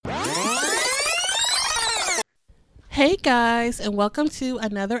Hey guys, and welcome to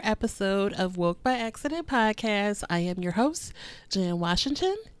another episode of Woke by Accident podcast. I am your host, Jan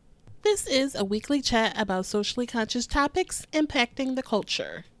Washington. This is a weekly chat about socially conscious topics impacting the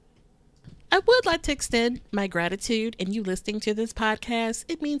culture. I would like to extend my gratitude in you listening to this podcast.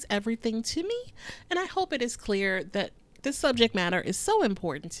 It means everything to me, and I hope it is clear that this subject matter is so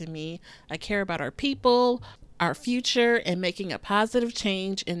important to me. I care about our people, our future, and making a positive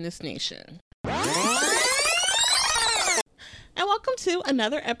change in this nation. And welcome to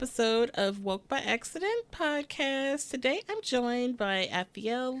another episode of Woke by Accident podcast. Today I'm joined by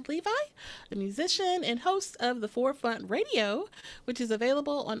Afiel Levi, a musician and host of the Forefront Radio, which is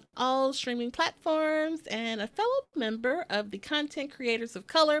available on all streaming platforms, and a fellow member of the Content Creators of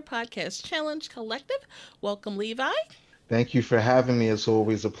Color Podcast Challenge Collective. Welcome, Levi. Thank you for having me. It's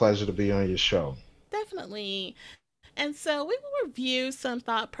always a pleasure to be on your show. Definitely. And so we will review some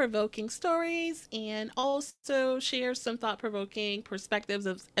thought provoking stories and also share some thought provoking perspectives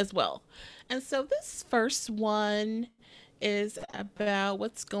as well. And so this first one is about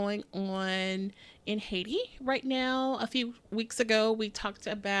what's going on in Haiti right now. A few weeks ago, we talked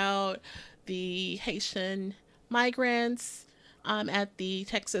about the Haitian migrants at the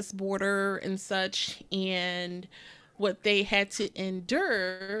Texas border and such, and what they had to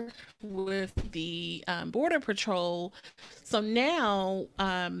endure with the border patrol. So now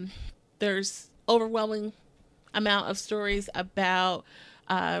there's overwhelming amount of stories about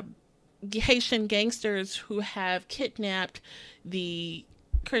uh, Haitian gangsters who have kidnapped the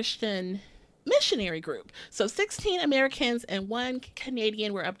Christian missionary group. So 16 Americans and one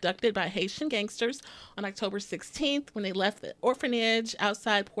Canadian were abducted by Haitian gangsters on October 16th when they left the orphanage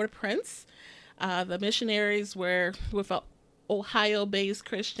outside Port-au-Prince. The missionaries were with Ohio based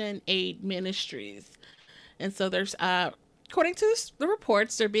Christian Aid Ministries. And so according to the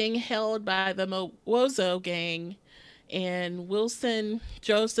reports, they're being held by the Mowozo gang, and Wilson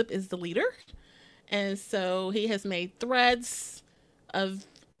Joseph is the leader. And so he has made threats of,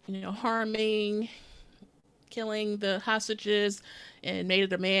 harming, killing the hostages, and made a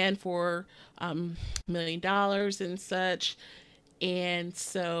demand for $1 million and such. And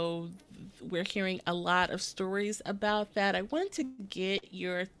so we're hearing a lot of stories about that. I wanted to get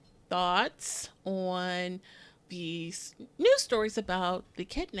your thoughts on these news stories about the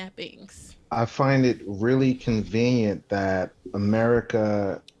kidnappings. I find it really convenient that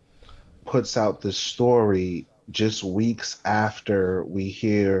America puts out this story just weeks after we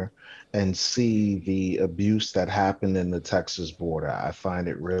hear and see the abuse that happened in the Texas border. I find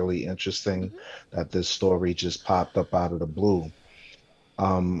it really interesting Mm-hmm. that this story just popped up out of the blue.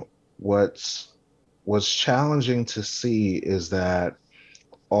 Um, what's what's challenging to see is that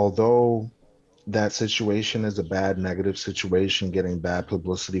although that situation is a bad negative situation, getting bad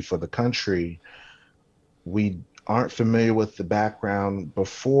publicity for the country, we aren't familiar with the background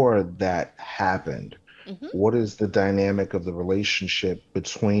before that happened. Mm-hmm. What is the dynamic of the relationship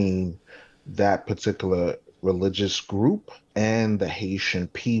between that particular religious group and the Haitian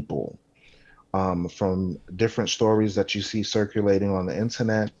people? From different stories that you see circulating on the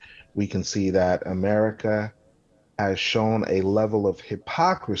internet, we can see that America has shown a level of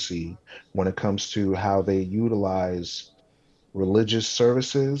hypocrisy when it comes to how they utilize religious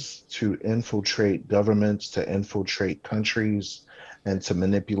services to infiltrate governments, to infiltrate countries, and to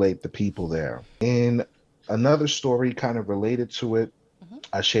manipulate the people there. In another story, kind of related to it, Mm-hmm.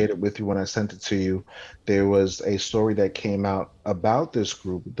 I shared it with you when I sent it to you. There was a story that came out about this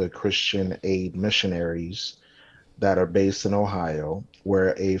group, the Christian Aid Missionaries, that are based in Ohio,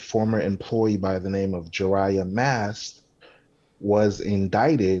 where a former employee by the name of Jariah Mast was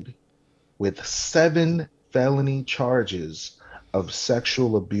indicted with 7 felony charges of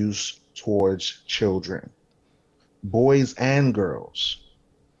sexual abuse towards children, boys and girls.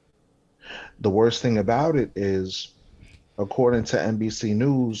 The worst thing about it is, according to NBC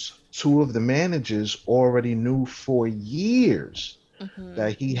News, two of the managers already knew for years Mm-hmm.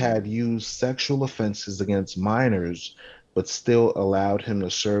 that he had used sexual offenses against minors, but still allowed him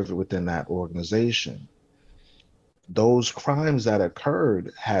to serve within that organization. Those crimes that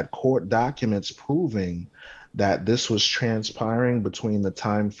occurred had court documents proving that this was transpiring between the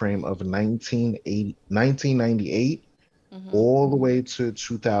time frame of 1998 Mm-hmm. all the way to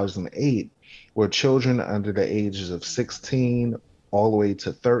 2008, where children under the ages of 16 all the way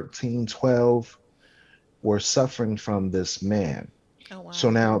to 13, 12 were suffering from this man. Oh So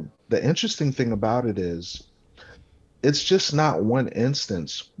wow. now the interesting thing about it is it's just not one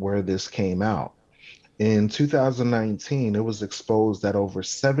instance where this came out. In 2019, it was exposed that over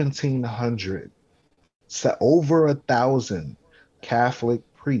 1,700, over 1,000 Catholic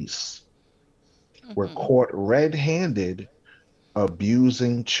priests were Mm-hmm. caught red-handed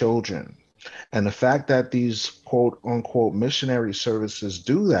abusing children. And the fact that these quote unquote missionary services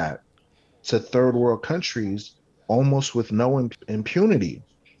do that to third world countries almost with no impunity,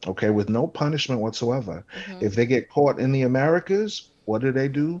 okay, with no punishment whatsoever. Mm-hmm. If they get caught in the Americas, what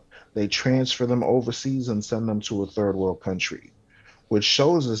do? They transfer them overseas and send them to a third world country, which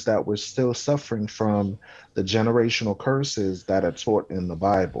shows us that we're still suffering from the generational curses that are taught in the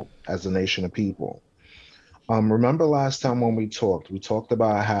Bible as a nation of people. Remember last time when we talked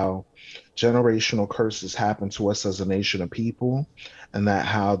about how generational curses happen to us as a nation of people, and that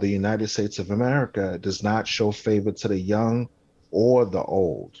how the United States of America does not show favor to the young or the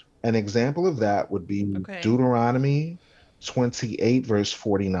old. An example of that would be Okay. Deuteronomy 28, verse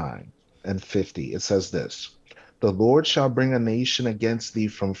 49 and 50. It says this: The Lord shall bring a nation against thee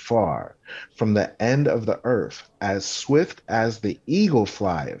from far, from the end of the earth, as swift as the eagle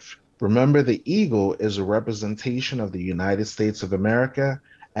flieth. Remember, the eagle is a representation of the United States of America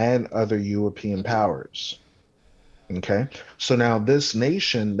and other European Mm-hmm. powers. Okay. So now this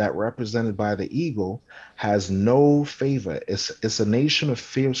nation that represented by the eagle has no favor. It's a nation of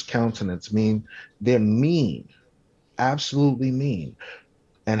fierce countenance, mean they're mean, absolutely mean,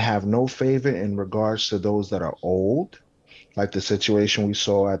 and have no favor in regards to those that are old, like the situation we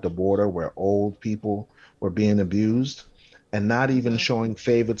saw at the border where old people were being abused, and not even Mm-hmm. showing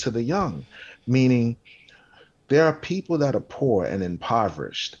favor to the young, meaning there are people that are poor and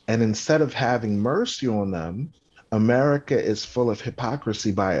impoverished. And instead of having mercy on them, America is full of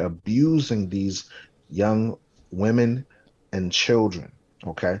hypocrisy by abusing these young women and children.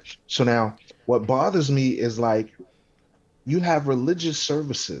 Okay. So now what bothers me is like you have religious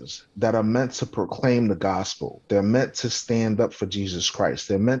services that are meant to proclaim the gospel. They're meant to stand up for Jesus Christ.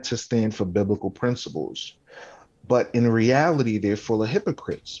 They're meant to stand for biblical principles, but in reality, they're full of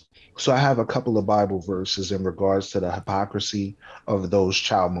hypocrites. So I have a couple of Bible verses in regards to the hypocrisy of those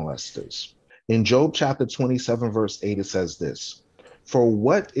child molesters. In Job chapter 27, verse 8, it says this: For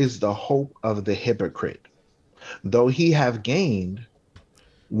what is the hope of the hypocrite, though he have gained,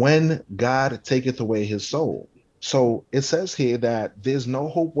 when God taketh away his soul? So it says here that there's no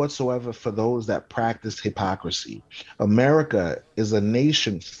hope whatsoever for those that practice hypocrisy. America is a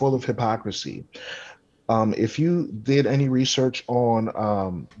nation full of hypocrisy. If you did any research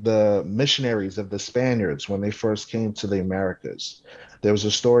on the missionaries of the Spaniards when they first came to the Americas, there was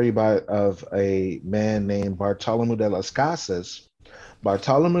a story of a man named Bartolomé de las Casas.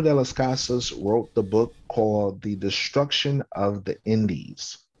 Bartolomé de las Casas wrote the book called The Destruction of the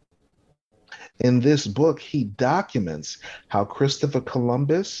Indies. In this book, he documents how Christopher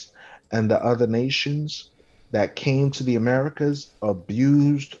Columbus and the other nations that came to the Americas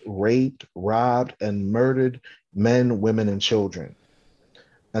abused, raped, robbed, and murdered men, women, and children.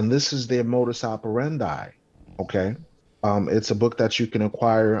 And this is their modus operandi. Okay. It's a book that you can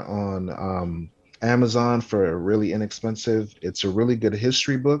acquire on Amazon for really inexpensive. It's a really good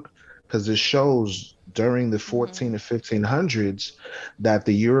history book because it shows during the Mm-hmm. 14 to 1500s that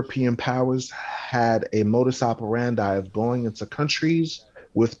the European powers had a modus operandi of going into countries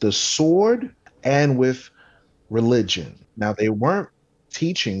with the sword and with religion. Now, they weren't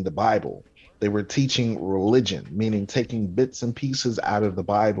teaching the Bible, they were teaching religion, meaning taking bits and pieces out of the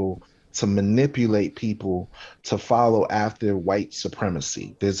Bible to manipulate people to follow after white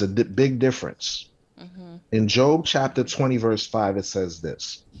supremacy. There's a big difference. Mm-hmm. In Job chapter 20, verse 5, it says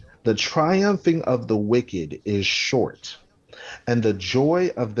this: The triumphing of the wicked is short, and the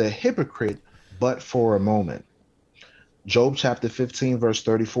joy of the hypocrite but for a moment. Job chapter 15, verse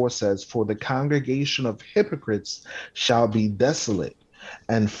 34 says, For the congregation of hypocrites shall be desolate,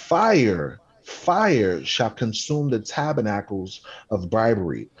 and fire shall consume the tabernacles of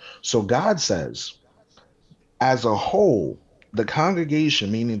bribery. So God says, as a whole, the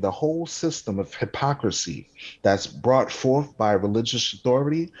congregation, meaning the whole system of hypocrisy that's brought forth by religious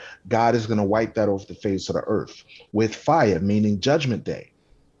authority, God is going to wipe that off the face of the earth with fire, meaning judgment day.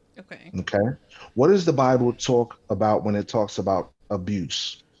 Okay. Okay. What does the Bible talk about when it talks about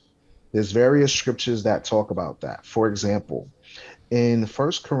abuse? There's various scriptures that talk about that. For example, in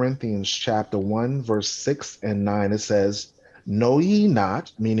First Corinthians chapter 1, verse 6 and 9, it says, Know ye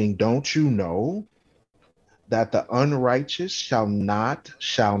not, meaning don't you know, that the unrighteous shall not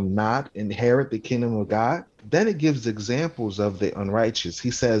inherit the kingdom of God? Then it gives examples of the unrighteous.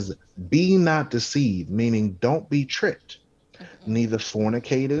 He says, Be not deceived, meaning don't be tricked, Mm-hmm. neither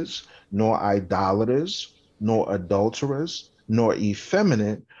fornicators, nor idolaters, nor adulterers, nor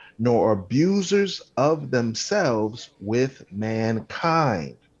effeminate, nor abusers of themselves with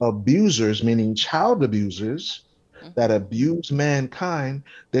mankind. Abusers, meaning child abusers, that Mm-hmm. abuse mankind,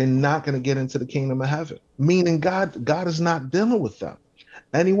 they're not going to get into the kingdom of heaven. Meaning God is not dealing with them.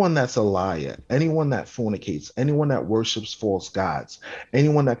 Anyone that's a liar, anyone that fornicates, anyone that worships false gods,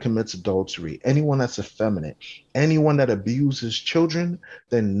 anyone that commits adultery, anyone that's effeminate, anyone that abuses children,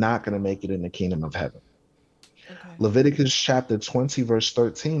 they're not going to make it in the kingdom of heaven. Okay. Leviticus chapter 20, verse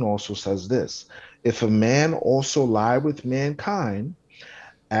 13 also says this: if a man also lie with mankind,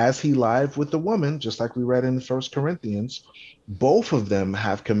 as he lied with the woman, just like we read in First Corinthians, both of them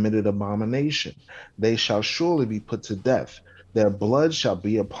have committed abomination. They shall surely be put to death. Their blood shall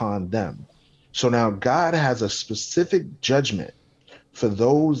be upon them. So now God has a specific judgment for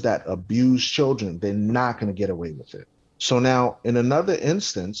those that abuse children. They're not going to get away with it. So now, in another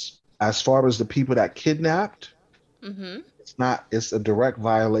instance, as far as the people that kidnapped, Mm-hmm. it's not, it's a direct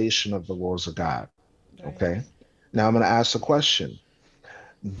violation of the laws of God. Right. Okay. Now I'm going to ask a question.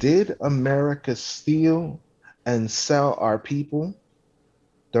 Did America steal and sell our people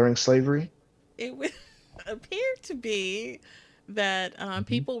during slavery? It would appear to be that Mhm.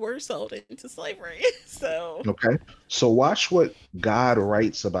 people were sold into slavery. So. Okay. So watch what God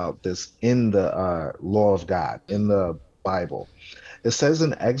writes about this in the law of God, in the Bible. It says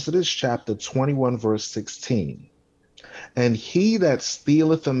in Exodus chapter 21, verse 16, and he that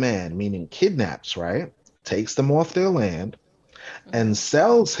stealeth a man, meaning kidnaps, right? Takes them off their land Mm-hmm.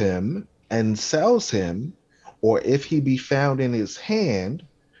 and sells him, or if he be found in his hand,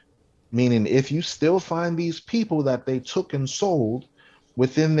 meaning, if you still find these people that they took and sold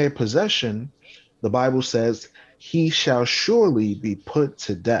within their possession, the Bible says, he shall surely be put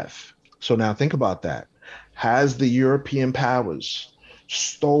to death. So now think about that. Has the European powers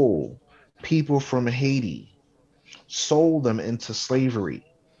stole people from Haiti, sold them into slavery,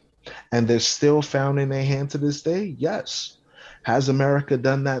 and they're still found in their hand to this day? Yes. Has America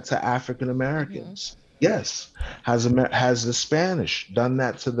done that to African Mm-hmm. Americans? Yes. Has the Spanish done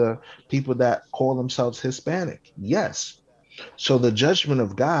that to the people that call themselves Hispanic? Yes. So the judgment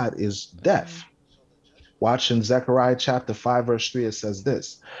of God is Mm-hmm. death. Watch in Zechariah chapter 5, verse 3, it says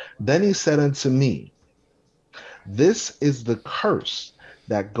this: then he said unto me, this is the curse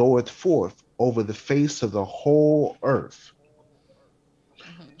that goeth forth over the face of the whole earth.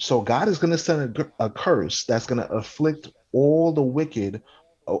 Mm-hmm. So God is going to send a curse that's going to afflict all the wicked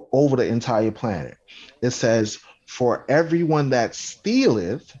over the entire planet. It says, for everyone that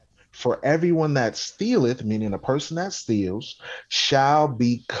stealeth, for everyone that stealeth, meaning a person that steals, shall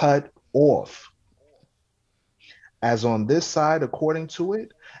be cut off, as on this side according to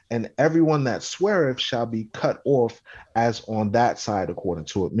it, and everyone that sweareth shall be cut off as on that side according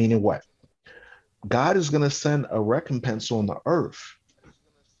to it. Meaning what? God is going to send a recompense on the earth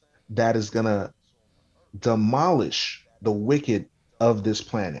that is going to demolish the wicked of this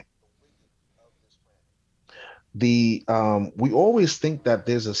planet. The We always think that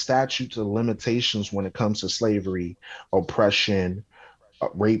there's a statute of limitations when it comes to slavery, oppression,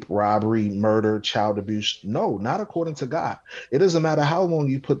 rape, robbery, murder, child abuse. No, not according to God. It doesn't matter how long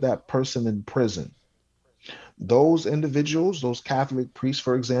you put that person in prison. Those individuals, those Catholic priests,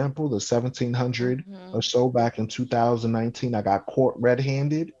 for example, the 1700 Mm-hmm. or so back in 2019, I got caught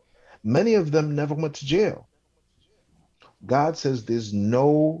red-handed. Many of them never went to jail. God says there's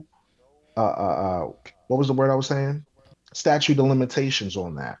no what was the word I was saying? Statute of limitations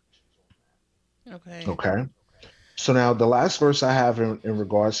on that. Okay. Okay. So now the last verse I have in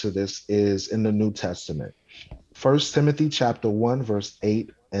regards to this is in the New Testament. First Timothy chapter 1, verse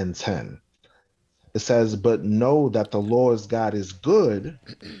 8 and 10. It says, but know that the Lord's God is good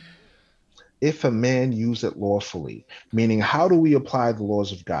if a man use it lawfully. Meaning, how do we apply the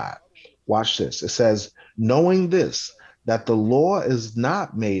laws of God? Watch this. It says, knowing this, that the law is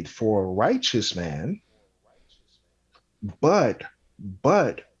not made for a righteous man, but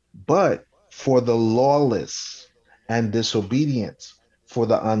but but for the lawless and disobedient, for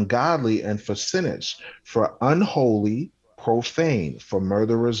the ungodly and for sinners, for unholy, profane, for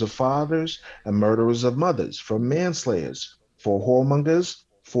murderers of fathers and murderers of mothers, for manslayers, for whoremongers,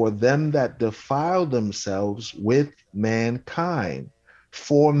 for them that defile themselves with mankind,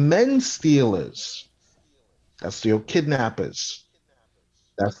 for men stealers, that's your kidnappers,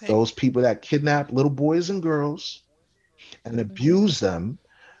 that's Okay. those people that kidnap little boys and girls and Mm-hmm. abuse them.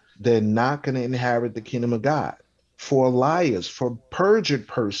 They're not going to inherit the kingdom of God. For liars, for perjured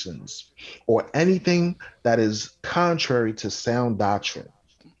persons, or anything that is contrary to sound doctrine.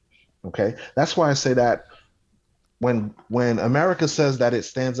 Okay, that's why I say that when America says that it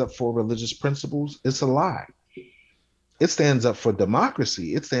stands up for religious principles, it's a lie. It stands up for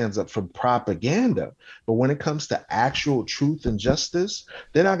democracy. It stands up for propaganda. But when it comes to actual truth and justice,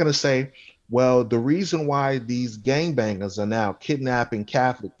 they're not going to say Well, the reason why these gangbangers are now kidnapping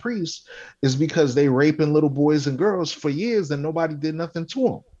Catholic priests is because they raping little boys and girls for years and nobody did nothing to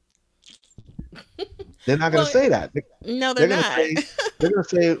them. They're not going to Well, say that. no, they're They're going to not. say they're going to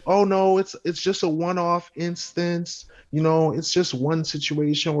say, "Oh no, it's just a one-off instance. You know, it's just one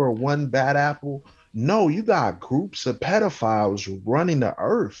situation where one bad apple." No, you got groups of pedophiles running the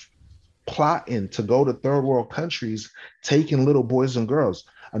earth, plotting to go to third world countries, taking little boys and girls.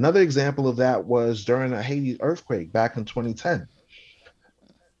 Another example of that was during a Haiti earthquake back in 2010.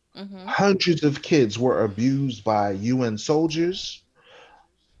 Mm-hmm. Hundreds of kids were abused by UN soldiers,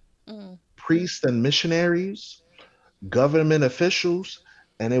 Mm. priests, and missionaries, government officials,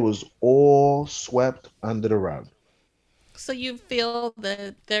 and it was all swept under the rug. So you feel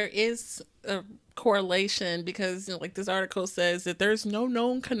that there is a correlation because, like this article says, that there's no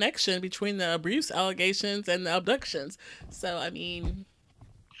known connection between the abuse allegations and the abductions. So I mean,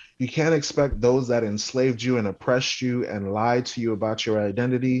 You can't expect those that enslaved you and oppressed you and lied to you about your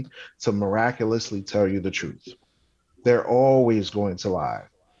identity to miraculously tell you the truth. They're always going to lie.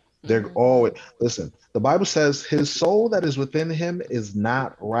 They're mm-hmm, always, listen, the Bible says his soul that is within him is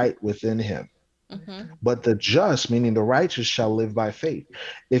not right within him. mm-hmm, But the just, meaning the righteous, shall live by faith.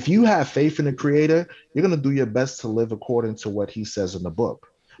 If you have faith in the Creator, you're going to do your best to live according to what He says in the book.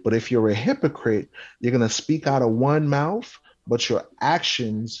 But if you're a hypocrite, you're going to speak out of one mouth, but your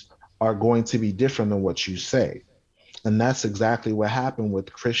actions are going to be different than what you say. And that's exactly what happened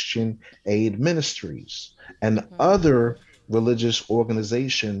with Christian Aid Ministries and mm-hmm. other religious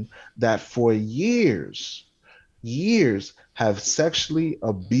organization that for years have sexually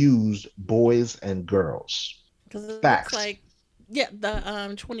abused boys and girls. Because it looks Facts. like, yeah, the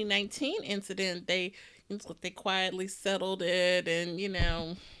 2019 incident, it's like they quietly settled it, and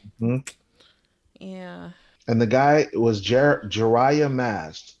Mhm. yeah. And the guy was Jeriah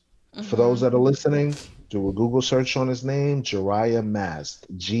Mast. For those Mm-hmm. that are listening, do a Google search on his name, Jeriah Mast.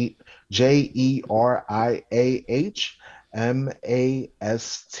 Jeriah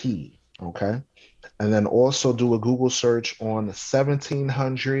Mast. Okay. And then also do a Google search on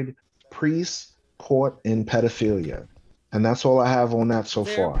 1700 priests caught in pedophilia. And that's all I have on that so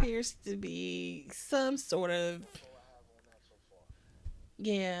There far. appears to be some sort of,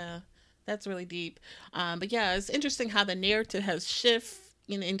 yeah, that's really deep. But yeah, it's interesting how the narrative has shifted.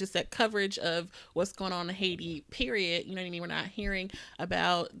 In just that coverage of what's going on in Haiti, period. You know what I mean? We're not hearing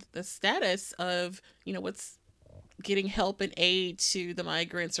about the status of, what's getting help and aid to the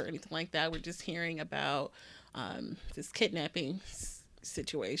migrants or anything like that. We're just hearing about this kidnapping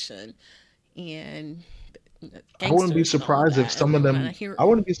situation and I wouldn't be gangsters and all of surprised if that. some And of we're not them here. I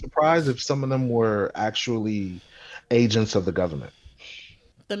wouldn't be surprised if some of them were actually agents of the government.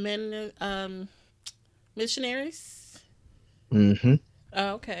 The men, missionaries. Hmm.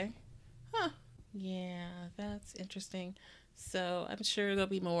 Oh, okay. Huh. Yeah, that's interesting. So I'm sure there'll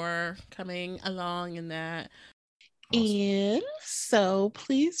be more coming along in that. Awesome. And so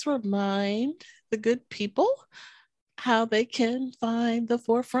please remind the good people how they can find the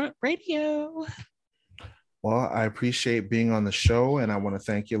Forefront Radio. Well, I appreciate being on the show, and I want to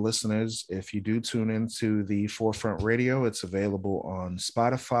thank your listeners. If you do tune into the Forefront Radio, it's available on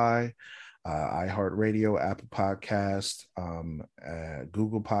Spotify, iHeartRadio, Apple Podcast,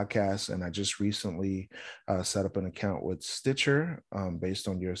 Google Podcasts, and I just recently set up an account with Stitcher based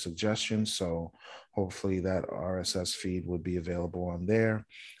on your suggestions. So hopefully that RSS feed would be available on there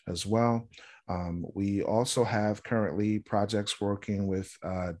as well. We also have currently projects working with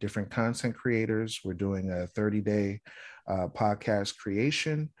different content creators. We're doing a 30-day podcast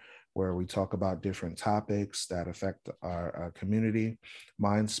creation where we talk about different topics that affect our community.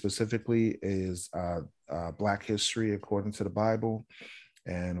 Mine specifically is Black history according to the Bible.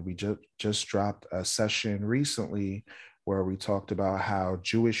 And we just dropped a session recently where we talked about how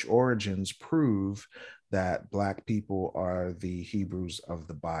Jewish origins prove that Black people are the Hebrews of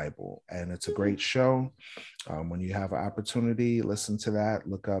the Bible. And it's a great show. When you have an opportunity, listen to that.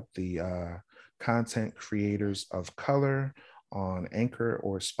 Look up the content creators of color on Anchor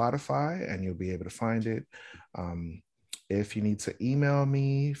or Spotify, and you'll be able to find it. Um, if you need to email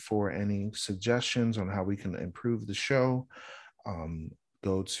me for any suggestions on how we can improve the show, um,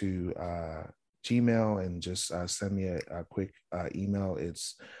 go to Gmail and just send me a quick email.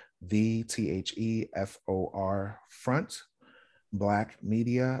 It's the THEFOR front black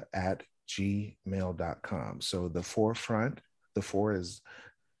media at gmail.com. So the forefront, the four is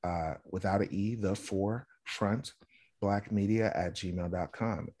without an E, the forefront black media at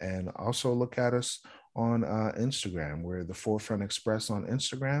gmail.com. And also look at us on Instagram. We're the Forefront Express on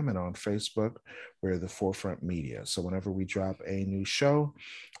Instagram, and on Facebook, we're the Forefront Media. So whenever we drop a new show,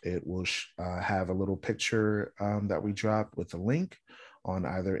 it will have a little picture that we drop with a link on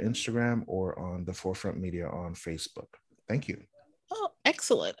either Instagram or on the Forefront Media on Facebook. Thank you. Oh,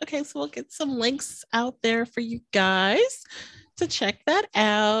 excellent. Okay, so we'll get some links out there for you guys to check that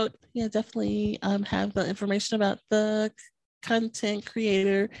out. Yeah, definitely have the information about the content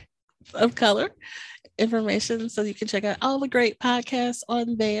creator of color information so you can check out all the great podcasts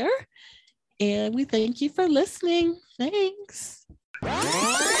on there. And we thank you for listening. Thanks.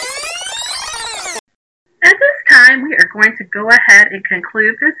 At this time, we are going to go ahead and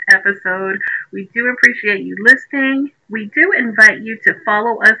conclude this episode. We do appreciate you listening. We do invite you to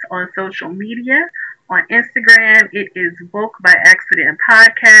follow us on social media. On Instagram, it is Woke by Accident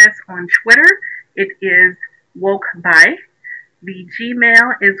Podcast. On Twitter, it is Woke by. The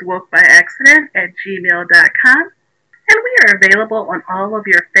Gmail is wokebyaccident@gmail.com. And we are available on all of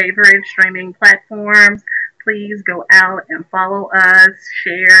your favorite streaming platforms. Please go out and follow us,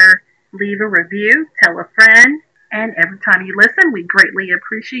 share, leave a review, tell a friend. And every time you listen, we greatly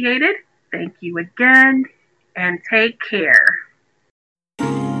appreciate it. Thank you again, and take care.